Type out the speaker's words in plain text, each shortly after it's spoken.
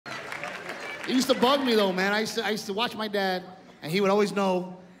It used to bug me though, man. I used to watch my dad, and he would always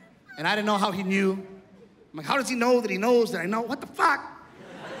know, and I didn't know how he knew. I'm like, how does he know that he knows that I know? What the fuck?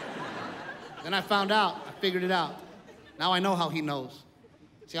 Then I found out. I figured it out. Now I know how he knows.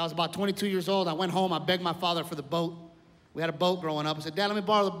 See, I was about 22 years old. I went home. I begged my father for the boat. We had a boat growing up. I said, Dad, let me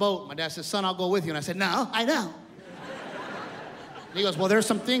borrow the boat. My dad said, son, I'll go with you. And I said, no, I know. And he goes, well, there's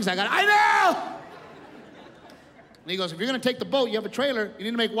some things I know. And he goes, if you're gonna take the boat, you have a trailer, you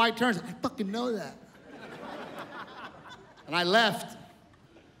need to make wide turns. I fucking know that. And I left,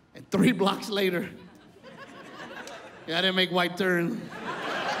 and 3 blocks later, I didn't make wide turns.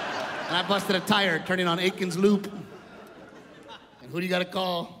 And I busted a tire turning on Aikens Loop. And who do you gotta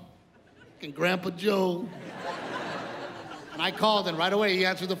call? Fucking Grandpa Joe. And I called, and right away he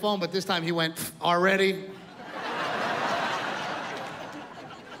answered the phone, but this time he went, already?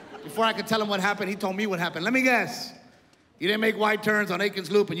 Before I could tell him what happened, he told me what happened. Let me guess. You didn't make wide turns on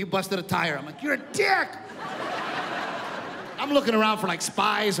Aikens Loop and you busted a tire. I'm like, you're a dick! I'm looking around for like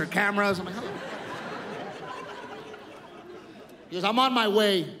spies or cameras. I'm like, hello? He goes, I'm on my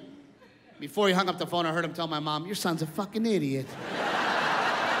way. Before he hung up the phone, I heard him tell my mom, your son's a fucking idiot.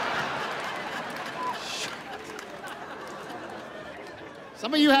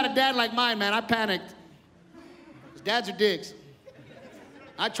 Some of you had a dad like mine, man. I panicked. 'Cause dads are dicks.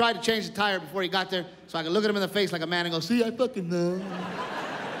 I tried to change the tire before he got there so I could look at him in the face like a man and go, see, I fucking know.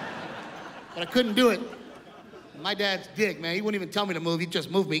 But I couldn't do it. My dad's dick, man. He wouldn't even tell me to move. He'd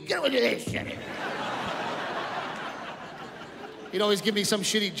just move me. Get over this shit. He'd always give me some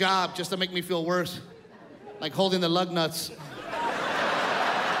shitty job just to make me feel worse. Like holding the lug nuts.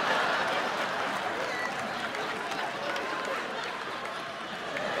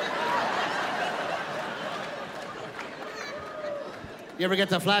 You ever get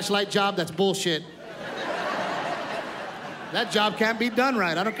the flashlight job? That's bullshit. That job can't be done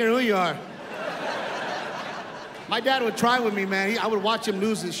right. I don't care who you are. My dad would try with me, man. I would watch him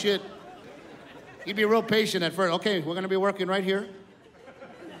lose his shit. He'd be real patient at first. Okay, we're gonna be working right here.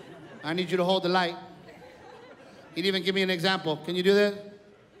 I need you to hold the light. He'd even give me an example. Can you do that?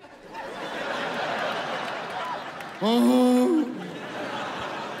 Oh.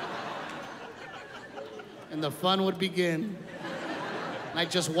 And the fun would begin. And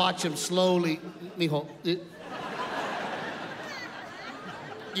I'd just watch him slowly. Mijo.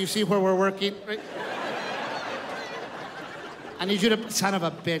 You see where we're working? Right? I need you to, son of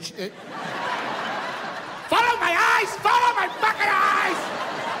a bitch. Follow my eyes! Follow my fucking eyes!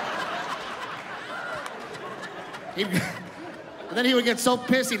 And then he would get so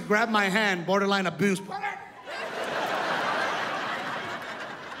pissed, he'd grab my hand, borderline abuse.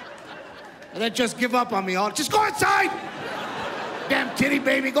 And then just give up on me all. Just go inside! Damn kitty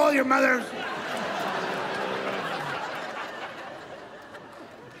baby, go to your mother's.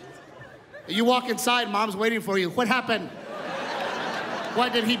 You walk inside, mom's waiting for you. What happened?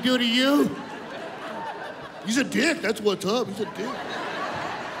 What did he do to you? He's a dick, that's what's up, he's a dick.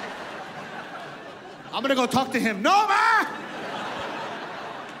 I'm gonna go talk to him. No, ma!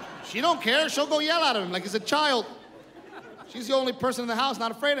 She don't care, she'll go yell at him like he's a child. She's the only person in the house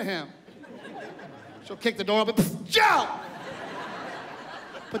not afraid of him. She'll kick the door open, Joe!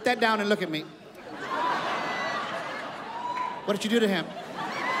 Put that down and look at me. What did you do to him?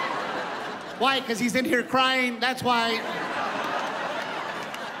 Why? Because he's in here crying, that's why.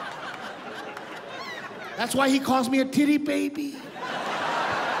 That's why he calls me a titty baby.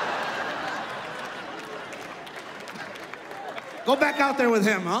 Go back out there with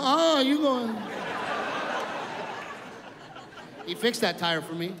him. You going. He fixed that tire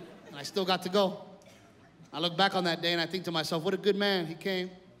for me, and I still got to go. I look back on that day and I think to myself, what a good man. He came,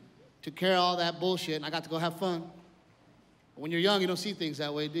 took care of all that bullshit, and I got to go have fun. But when you're young, you don't see things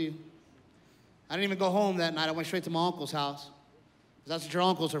that way, do you? I didn't even go home that night. I went straight to my uncle's house. Because that's what your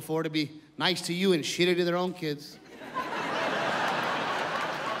uncles are for, to be nice to you and shitty to their own kids.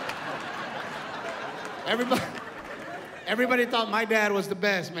 Everybody thought my dad was the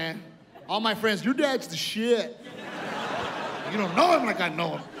best, man. All my friends, your dad's the shit. You don't know him like I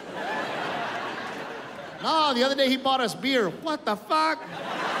know him. No, the other day he bought us beer. What the fuck?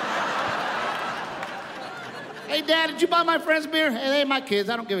 Hey, Dad, did you buy my friends beer? Hey, they ain't my kids.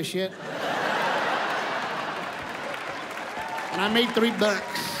 I don't give a shit. And I made $3.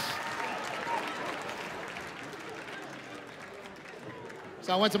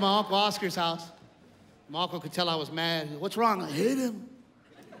 So I went to my Uncle Oscar's house. My uncle could tell I was mad. He goes, what's wrong? I hate him.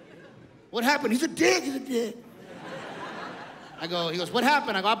 What happened? He's a dick, he's a dick. He goes, what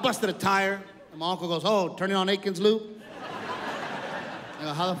happened? I go, I busted a tire. And my uncle goes, oh, turning on Aikens Loop? I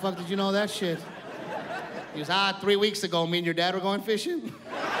go, how the fuck did you know that shit? He goes, 3 weeks ago, me and your dad were going fishing.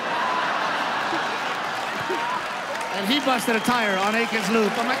 And he busted a tire on Aiken's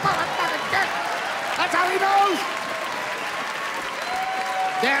loop. I'm like, motherfucking shit. That's how he knows.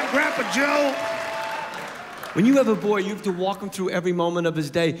 Damn Grandpa Joe. When you have a boy, you have to walk him through every moment of his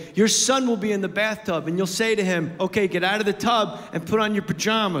day. Your son will be in the bathtub, and you'll say to him, okay, get out of the tub and put on your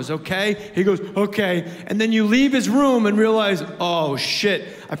pajamas, okay? He goes, okay. And then you leave his room and realize, oh, shit,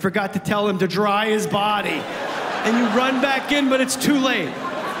 I forgot to tell him to dry his body. And you run back in, but it's too late.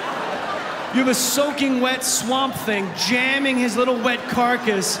 You have a soaking wet swamp thing jamming his little wet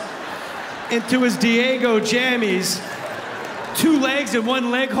carcass into his Diego jammies. 2 legs and 1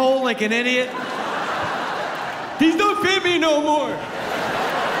 leg hole like an idiot. He's not fit me no more.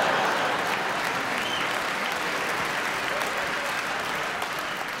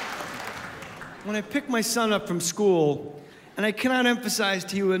 When I pick my son up from school, and I cannot emphasize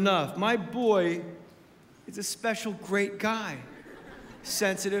to you enough, my boy is a special, great guy.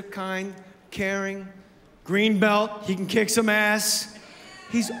 Sensitive, kind, caring, green belt, he can kick some ass.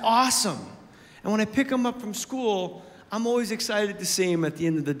 He's awesome. And when I pick him up from school, I'm always excited to see him at the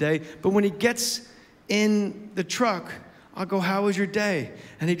end of the day. But when he gets in the truck, I'll go, how was your day?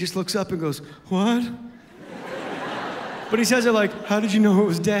 And he just looks up and goes, what? But he says it like, how did you know it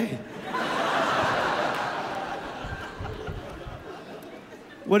was day?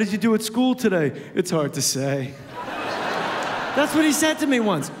 What did you do at school today? It's hard to say. That's what he said to me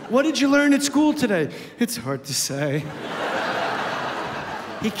once. What did you learn at school today? It's hard to say.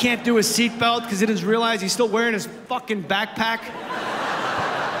 He can't do his seatbelt because he doesn't realize he's still wearing his fucking backpack.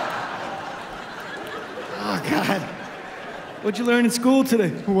 Oh, God. What'd you learn in school today?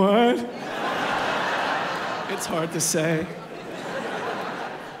 What? It's hard to say.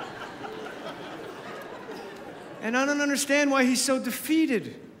 And I don't understand why he's so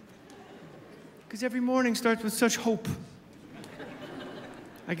defeated. Because every morning starts with such hope.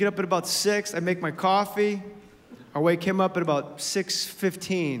 I get up at about 6, I make my coffee. I wake him up at about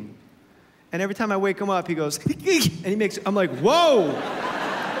 6:15. And every time I wake him up, he goes, and he makes, I'm like, whoa,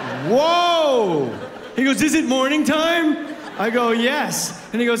 whoa. He goes, is it morning time? I go, yes.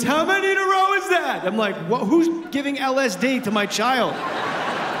 And he goes, how many in a row is that? I'm like, who's giving LSD to my child?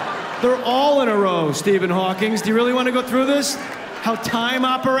 They're all in a row, Stephen Hawking. Do you really want to go through this? How time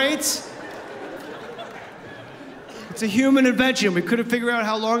operates? It's a human invention. We couldn't figure out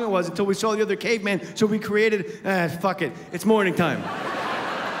how long it was until we saw the other caveman, so we created, fuck it, it's morning time.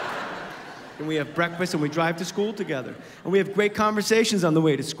 And we have breakfast and we drive to school together. And we have great conversations on the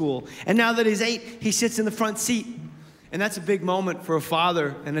way to school. And now that he's 8, he sits in the front seat. And that's a big moment for a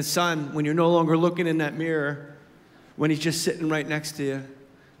father and a son when you're no longer looking in that mirror, when he's just sitting right next to you.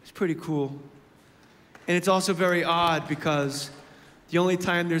 It's pretty cool. And it's also very odd because the only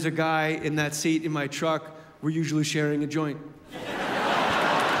time there's a guy in that seat in my truck, we're usually sharing a joint.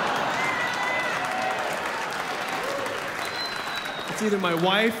 It's either my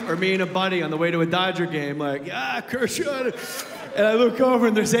wife or me and a buddy on the way to a Dodger game, like, yeah, Kershaw. And I look over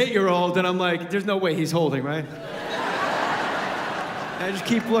and there's 8-year-old and I'm like, there's no way he's holding, right? And I just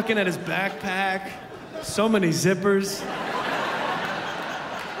keep looking at his backpack, so many zippers.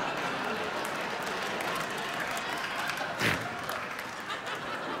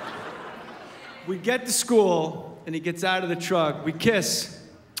 We get to school and he gets out of the truck, we kiss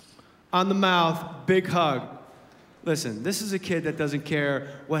on the mouth, big hug. Listen, this is a kid that doesn't care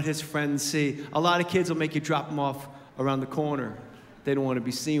what his friends see. A lot of kids will make you drop them off around the corner. They don't want to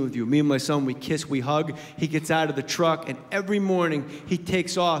be seen with you. Me and my son, we kiss, we hug. He gets out of the truck, and every morning he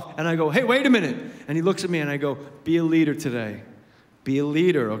takes off, and I go, hey, wait a minute. And he looks at me, and I go, be a leader today. Be a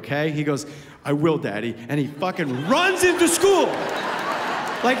leader, okay? He goes, I will, Daddy. And he fucking runs into school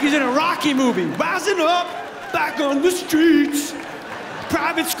like he's in a Rocky movie, rising up, back on the streets.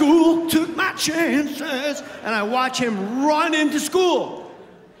 Private school, took my chances, and I watch him run into school.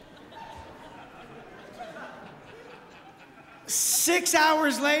 6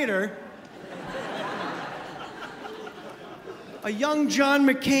 hours later, a young John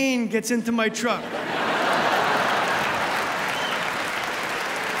McCain gets into my truck.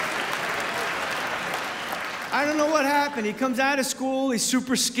 I don't know what happened. He comes out of school, he's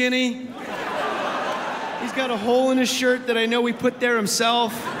super skinny. He's got a hole in his shirt that I know he put there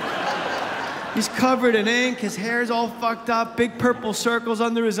himself. He's covered in ink, his hair's all fucked up, big purple circles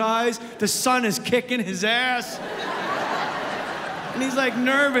under his eyes. The sun is kicking his ass. And he's like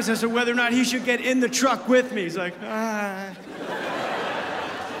nervous as to whether or not he should get in the truck with me. He's like, ah.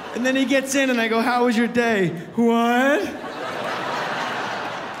 And then he gets in and I go, how was your day? What?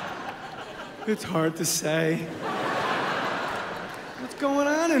 It's hard to say. What's going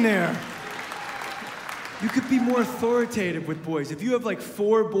on in there? You could be more authoritative with boys. If you have like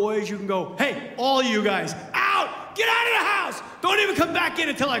 4 boys, you can go, hey, all you guys, out! Get out of the house! Don't even come back in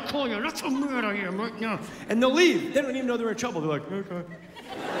until I call you. That's so mad I am right now. And they'll leave. They don't even know they're in trouble. They're like, okay.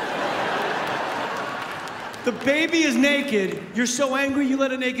 The baby is naked. You're so angry, you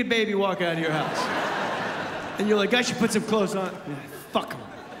let a naked baby walk out of your house. And you're like, I should put some clothes on. Yeah, fuck him.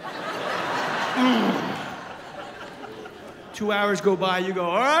 2 hours go by, you go,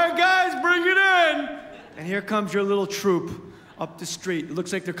 all right, guys, bring it in. And here comes your little troop up the street. It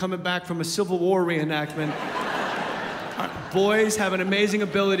looks like they're coming back from a Civil War reenactment. Boys have an amazing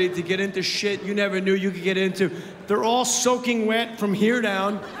ability to get into shit you never knew you could get into. They're all soaking wet from here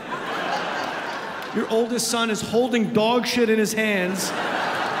down. Your oldest son is holding dog shit in his hands,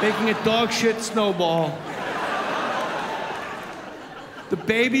 making a dog shit snowball. The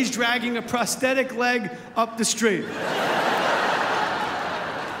baby's dragging a prosthetic leg up the street.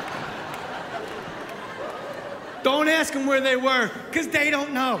 Don't ask them where they were, because they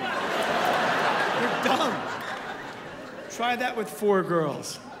don't know. They're dumb. Try that with 4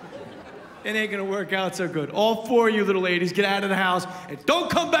 girls. It ain't gonna work out so good. All 4 of you little ladies, get out of the house and don't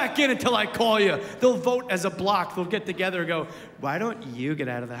come back in until I call you. They'll vote as a block. They'll get together and go, why don't you get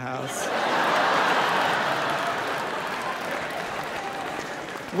out of the house?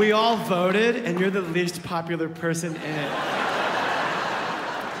 We all voted, and you're the least popular person in it.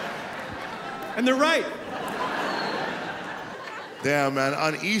 And they're right. Damn, man.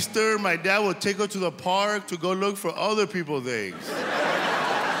 On Easter, my dad would take us to the park to go look for other people's eggs.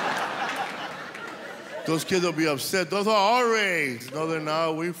 Those kids will be upset. Those are our eggs. No, they're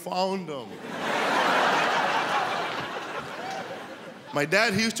not. We found them. My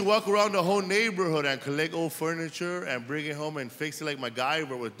dad, he used to walk around the whole neighborhood and collect old furniture and bring it home and fix it like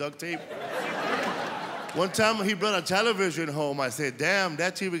MacGyver with duct tape. One time, he brought a television home. I said, damn,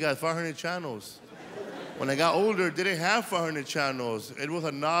 that TV got 500 channels. When I got older, it didn't have 500 channels. It was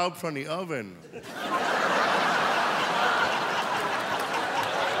a knob from the oven.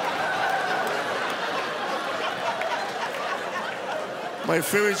 My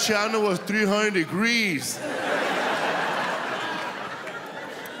favorite channel was 300 degrees.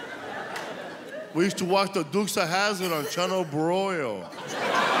 We used to watch the Dukes of Hazzard on Channel Broil.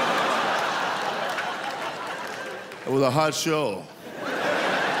 It was a hot show.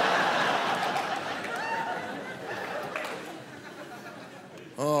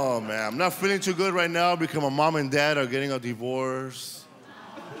 Oh, man, I'm not feeling too good right now because my mom and dad are getting a divorce.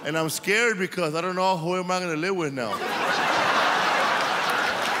 And I'm scared because I don't know who am I gonna live with now.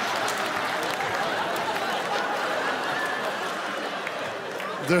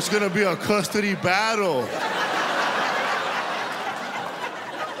 There's gonna be a custody battle.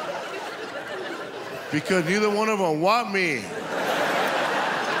 Because neither one of them want me.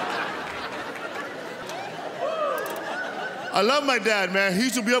 I love my dad, man. He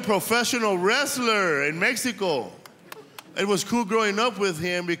used to be a professional wrestler in Mexico. It was cool growing up with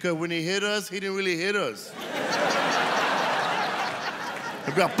him because when he hit us, he didn't really hit us.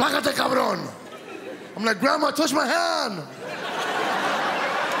 He'd be like, "Plácate, cabrón." I'm like, "Grandma, touch my hand."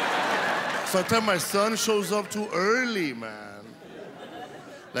 Sometimes my son shows up too early, man.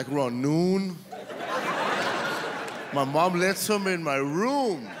 Like around noon. My mom lets him in my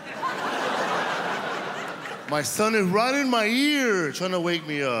room. My son is right in my ear trying to wake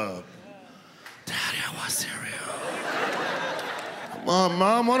me up. "Daddy, I want cereal." "Come on,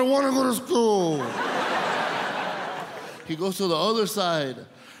 Mom, I don't want to go to school." He goes to the other side.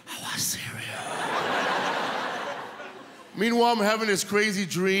 "I want cereal." Meanwhile, I'm having this crazy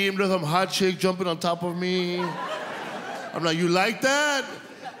dream. There's some hot chick jumping on top of me. I'm like, "You like that?"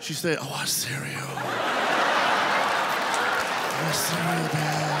 She said, "I want cereal." "I want cereal,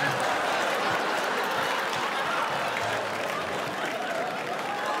 Dad."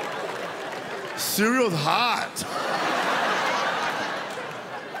 Cereal's hot.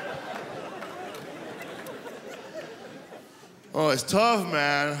 Oh, it's tough,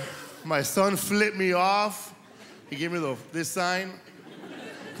 man. My son flipped me off. He gave me this sign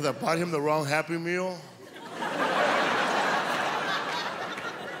because I bought him the wrong Happy Meal.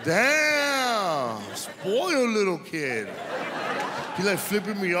 Damn, spoiled little kid. He like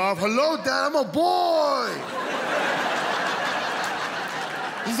flipping me off. "Hello, Dad, I'm a boy.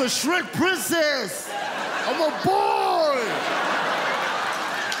 This is a Shrek princess. I'm a boy.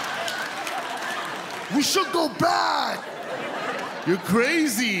 We should go back." "You're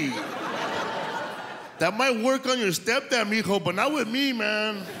crazy. That might work on your stepdad, mijo, but not with me,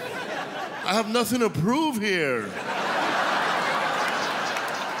 man. I have nothing to prove here."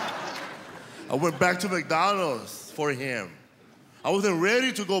 I went back to McDonald's for him. I wasn't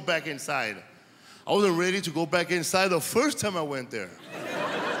ready to go back inside. I I wasn't ready to go back inside the first time I went there.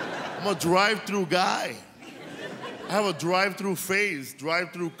 I'm a drive-through guy. I have a drive-through face,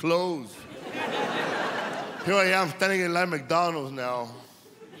 drive-through clothes. Here I am standing in line McDonald's now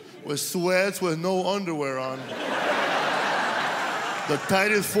with sweats with no underwear on. The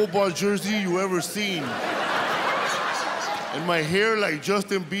tightest football jersey you ever seen. And my hair like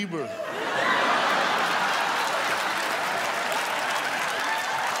Justin Bieber.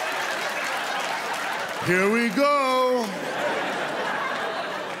 Here we go.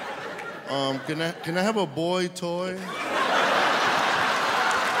 Can I have a boy toy?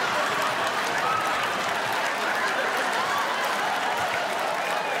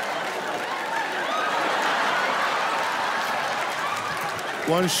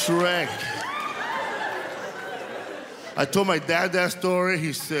 One Shrek. I told my dad that story.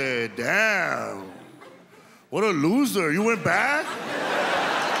 He said, damn, what a loser. You went back?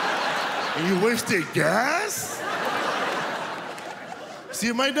 And you wasted gas?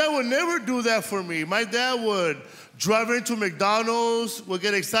 See, my dad would never do that for me. My dad would drive into McDonald's, would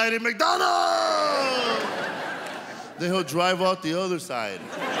get excited, McDonald's! Then he'll drive out the other side.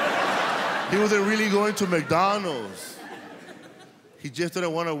 He wasn't really going to McDonald's. He just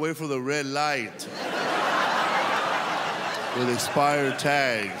didn't want to wait for the red light with expired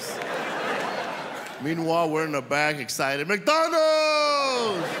tags. Meanwhile, we're in the back, excited,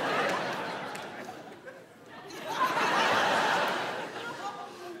 McDonald's!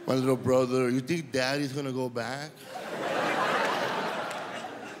 My little brother, you think daddy's gonna go back?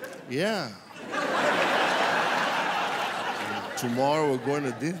 Yeah. And tomorrow we're going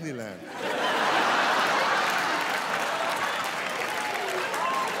to Disneyland.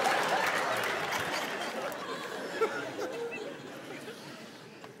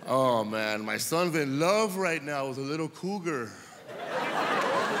 Oh man, my son's in love right now with a little cougar.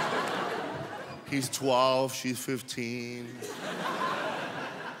 He's 12, she's 15.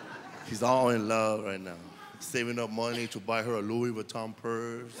 He's all in love right now. Saving up money to buy her a Louis Vuitton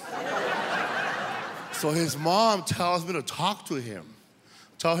purse. So his mom tells me to talk to him.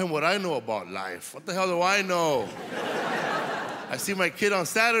 Tell him what I know about life. What the hell do I know? I see my kid on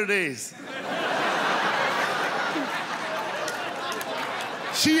Saturdays.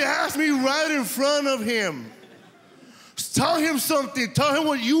 She asked me right in front of him. Tell him something. Tell him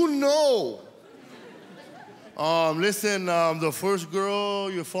what you know. Listen, the first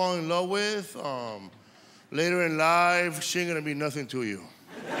girl you fall in love with, later in life, she ain't gonna be nothing to you.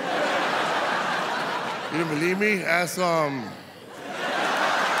 You didn't believe me? Ask your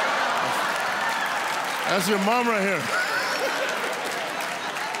mom right here.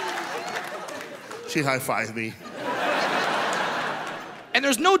 She high-fived me. And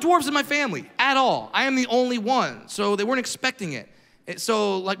there's no dwarves in my family at all. I am the only one, so they weren't expecting it.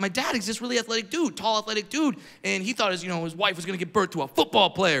 So, like, my dad is this really athletic dude, tall athletic dude, and he thought his wife was gonna give birth to a football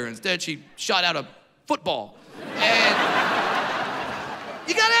player. Instead, she shot out a football. And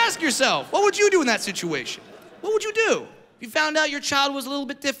you gotta ask yourself, what would you do in that situation? What would you do if you found out your child was a little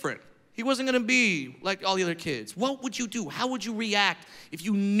bit different? He wasn't gonna be like all the other kids. What would you do? How would you react if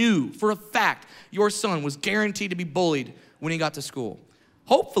you knew for a fact your son was guaranteed to be bullied when he got to school?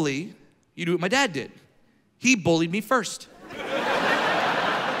 Hopefully, you do what my dad did. He bullied me first.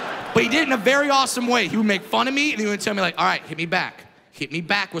 But he did it in a very awesome way. He would make fun of me, and he would tell me, like, all right, hit me back. Hit me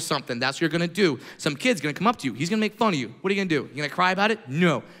back with something. That's what you're gonna do. Some kid's gonna come up to you. He's gonna make fun of you. What are you gonna do? You gonna cry about it?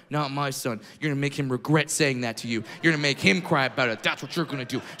 No, not my son. You're gonna make him regret saying that to you. You're gonna make him cry about it. That's what you're gonna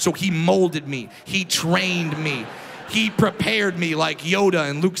do. So he molded me. He trained me. He prepared me like Yoda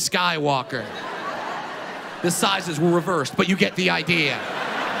and Luke Skywalker. The sizes were reversed, but you get the idea.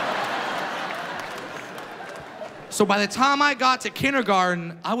 So by the time I got to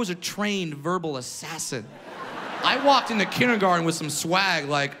kindergarten, I was a trained verbal assassin. I walked into kindergarten with some swag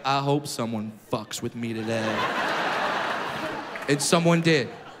like, I hope someone fucks with me today. And someone did.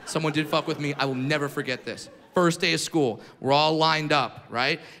 Someone did fuck with me. I will never forget this. First day of school, we're all lined up,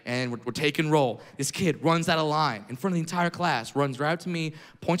 right? And we're taking roll. This kid runs out of line in front of the entire class, runs right up to me,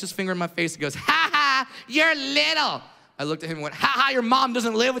 points his finger in my face and goes, ha ha, you're little. I looked at him and went, ha ha, your mom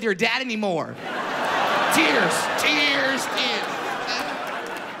doesn't live with your dad anymore. Tears, tears, tears.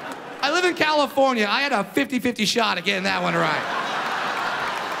 I live in California. I had a 50-50 shot at getting that one right.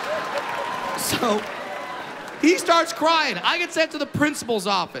 So he starts crying. I get sent to the principal's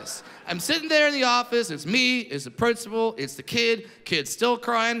office. I'm sitting there in the office. It's me, it's the principal, it's the kid. Kid's still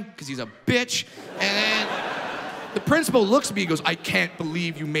crying because he's a bitch. And then the principal looks at me and goes, I can't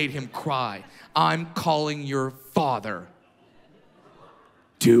believe you made him cry. I'm calling your father.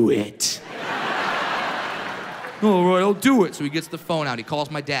 Do it. all right, I'll do it. So he gets the phone out. He calls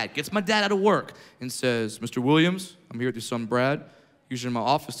my dad, gets my dad out of work, and says, Mr. Williams, I'm here with your son, Brad. He's in my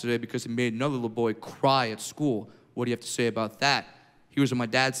office today because he made another little boy cry at school. What do you have to say about that? Here's what my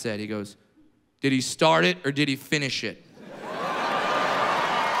dad said. He goes, did he start it or did he finish it?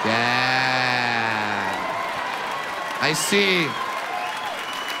 Dad. I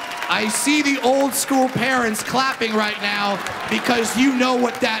see the old school parents clapping right now because you know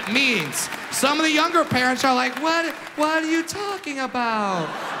what that means. Some of the younger parents are like, what are you talking about?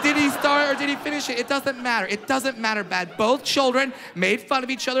 Did he start or did he finish it? It doesn't matter. It doesn't matter, Bad. Both children made fun of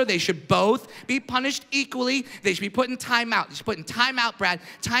each other. They should both be punished equally. They should be put in timeout. They should put in timeout, Brad.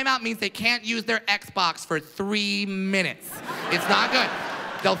 Timeout means they can't use their Xbox for 3 minutes. It's not good.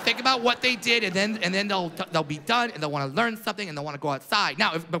 They'll think about what they did, and then they'll be done, and they'll want to learn something, and they'll want to go outside.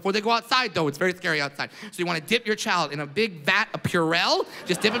 Now, before they go outside, though, it's very scary outside. So you want to dip your child in a big vat of Purell.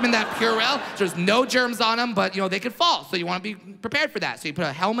 Just dip them in that Purell. So there's no germs on them, but they could fall. So you want to be prepared for that. So you put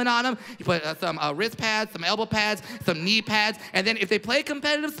a helmet on them. You put some wrist pads, some elbow pads, some knee pads, and then if they play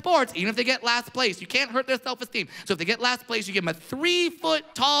competitive sports, even if they get last place, you can't hurt their self-esteem. So if they get last place, you give them a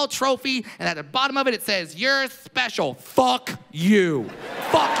 3-foot-tall trophy, and at the bottom of it, it says, "You're special. Fuck you."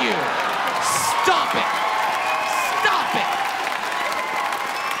 Fuck you. Stop it. Stop it.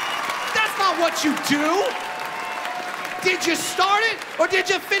 That's not what you do. Did you start it or did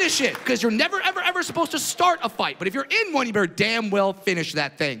you finish it? Because you're never, ever, ever supposed to start a fight. But if you're in one, you better damn well finish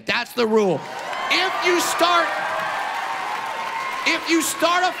that thing. That's the rule. If you start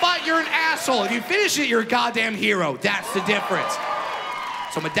a fight, you're an asshole. If you finish it, you're a goddamn hero. That's the difference.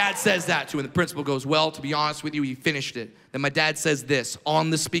 So my dad says that to him, and the principal goes, well, to be honest with you, he finished it. Then my dad says this on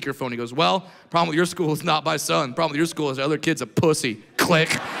the speakerphone. He goes, well, problem with your school is not my son. Problem with your school is the other kid's a pussy. Click.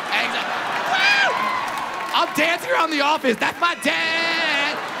 And he's like, woo! I'm dancing around the office. That's my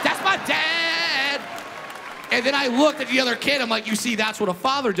dad. That's my dad. And then I looked at the other kid. I'm like, you see, that's what a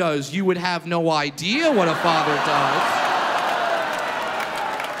father does. You would have no idea what a father does.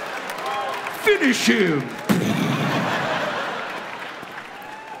 Finish him.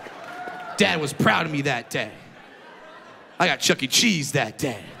 Dad was proud of me that day. I got Chuck E. Cheese that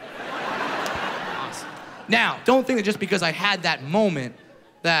day. Awesome. Now, don't think that just because I had that moment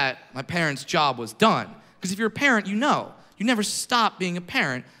that my parents' job was done. Because if you're a parent, you know. You never stop being a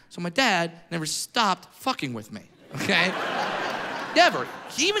parent. So my dad never stopped fucking with me, okay? Never.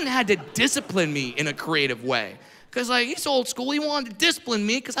 He even had to discipline me in a creative way. Because, like, he's old school. He wanted to discipline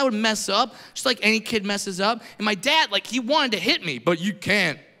me because I would mess up, just like any kid messes up. And my dad, like, he wanted to hit me, but you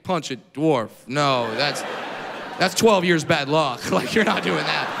can't punch a dwarf. No, that's 12 years bad luck. Like, you're not doing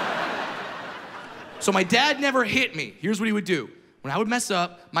that. So my dad never hit me. Here's what he would do. When I would mess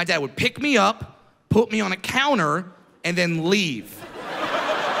up, my dad would pick me up, put me on a counter, and then leave.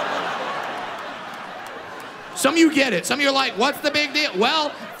 Some of you get it. Some of you are like, what's the big deal?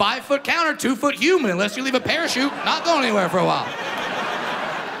 Well, 5-foot counter, 2-foot human. Unless you leave a parachute, not going anywhere for a while.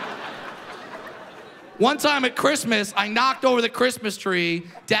 One time at Christmas, I knocked over the Christmas tree.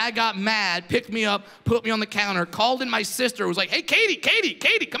 Dad got mad, picked me up, put me on the counter, called in my sister, was like, hey, Katie,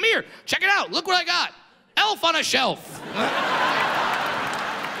 come here. Check it out. Look what I got. Elf on a shelf.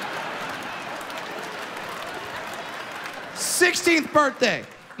 16th birthday.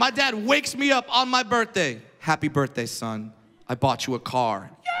 My dad wakes me up on my birthday. Happy birthday, son. I bought you a car.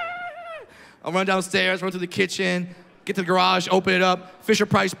 Yeah! I'll run downstairs, run to the kitchen, get to the garage, open it up.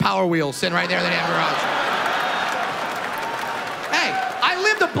 Fisher-Price Power Wheel sitting right there in the damn garage. Hey, I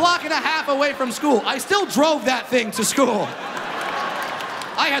lived a block and a half away from school. I still drove that thing to school.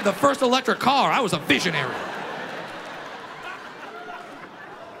 I had the first electric car. I was a visionary.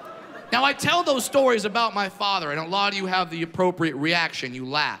 Now, I tell those stories about my father, and a lot of you have the appropriate reaction. You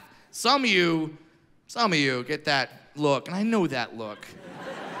laugh. Some of you get that look, and I know that look.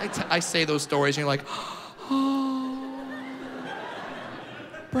 I say those stories, and you're like, oh,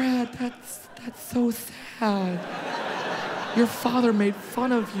 Brad, that's so sad. Your father made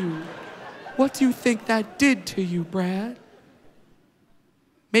fun of you. What do you think that did to you, Brad?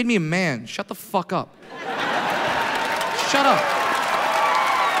 Made me a man. Shut the fuck up. Shut up.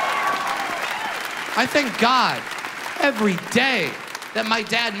 I thank God every day that my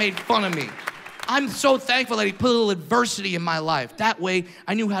dad made fun of me. I'm so thankful that he put a little adversity in my life. That way,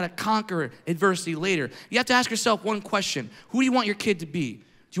 I knew how to conquer adversity later. You have to ask yourself one question. Who do you want your kid to be? Do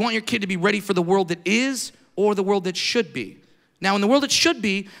you want your kid to be ready for the world that is or the world that should be? Now, in the world that should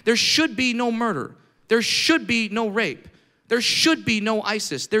be, there should be no murder. There should be no rape. There should be no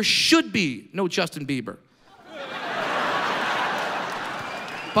ISIS. There should be no Justin Bieber.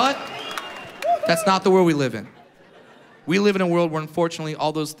 But that's not the world we live in. We live in a world where, unfortunately,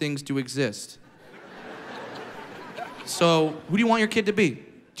 all those things do exist. So who do you want your kid to be? Do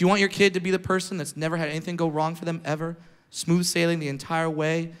you want your kid to be the person that's never had anything go wrong for them ever? Smooth sailing the entire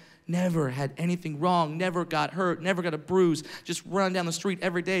way? Never had anything wrong, never got hurt, never got a bruise, just run down the street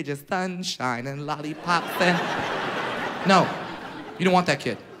every day, just sunshine and lollipops and... No, you don't want that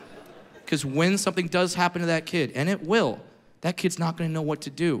kid. Because when something does happen to that kid, and it will, that kid's not gonna know what to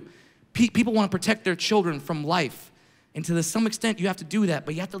do. People wanna protect their children from life. And to some extent, you have to do that,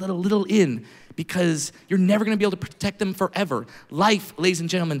 but you have to let a little in because you're never gonna be able to protect them forever. Life, ladies and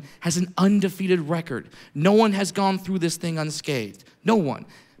gentlemen, has an undefeated record. No one has gone through this thing unscathed. No one.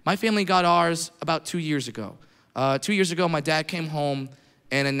 My family got ours about 2 years ago. 2 years ago, my dad came home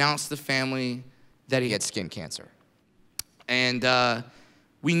and announced to the family that he had skin cancer. And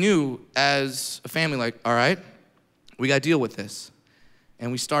we knew as a family, like, all right, we gotta deal with this.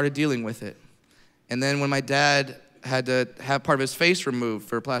 And we started dealing with it. And then when my dad had to have part of his face removed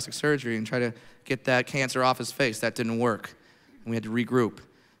for plastic surgery and try to get that cancer off his face, that didn't work. And we had to regroup.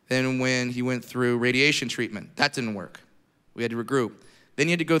 Then when he went through radiation treatment, that didn't work. We had to regroup. Then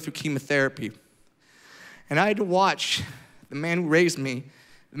he had to go through chemotherapy. And I had to watch the man who raised me,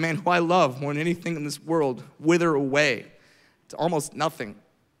 the man who I love more than anything in this world, wither away to almost nothing.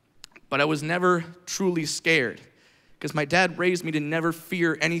 But I was never truly scared because my dad raised me to never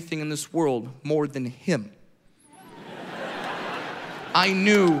fear anything in this world more than him. I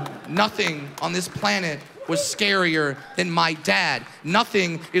knew nothing on this planet was scarier than my dad.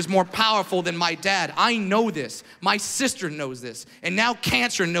 Nothing is more powerful than my dad. I know this. My sister knows this. And now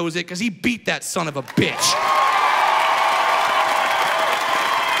cancer knows it because he beat that son of a bitch.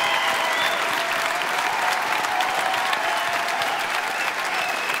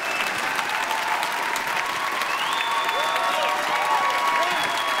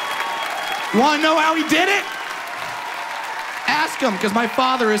 You want to know how he did it? Ask him, because my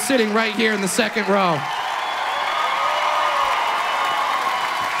father is sitting right here in the second row.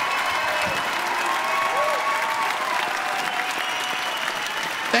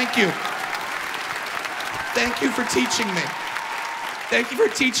 Thank you. Thank you for teaching me. Thank you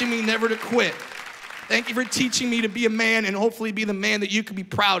for teaching me never to quit. Thank you for teaching me to be a man and hopefully be the man that you can be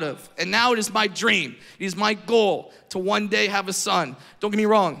proud of. And now it is my dream, it is my goal to one day have a son. Don't get me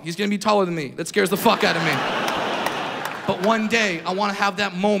wrong, he's gonna be taller than me. That scares the fuck out of me. But one day, I wanna have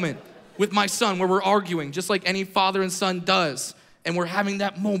that moment with my son where we're arguing, just like any father and son does. And we're having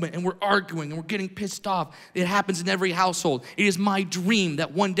that moment and we're arguing and we're getting pissed off. It happens in every household. It is my dream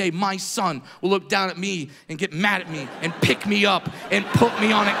that one day my son will look down at me and get mad at me and pick me up and put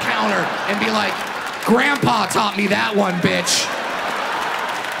me on a counter and be like, Grandpa taught me that one, bitch.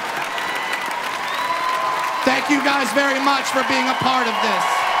 Thank you guys very much for being a part of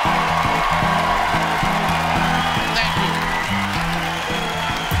this.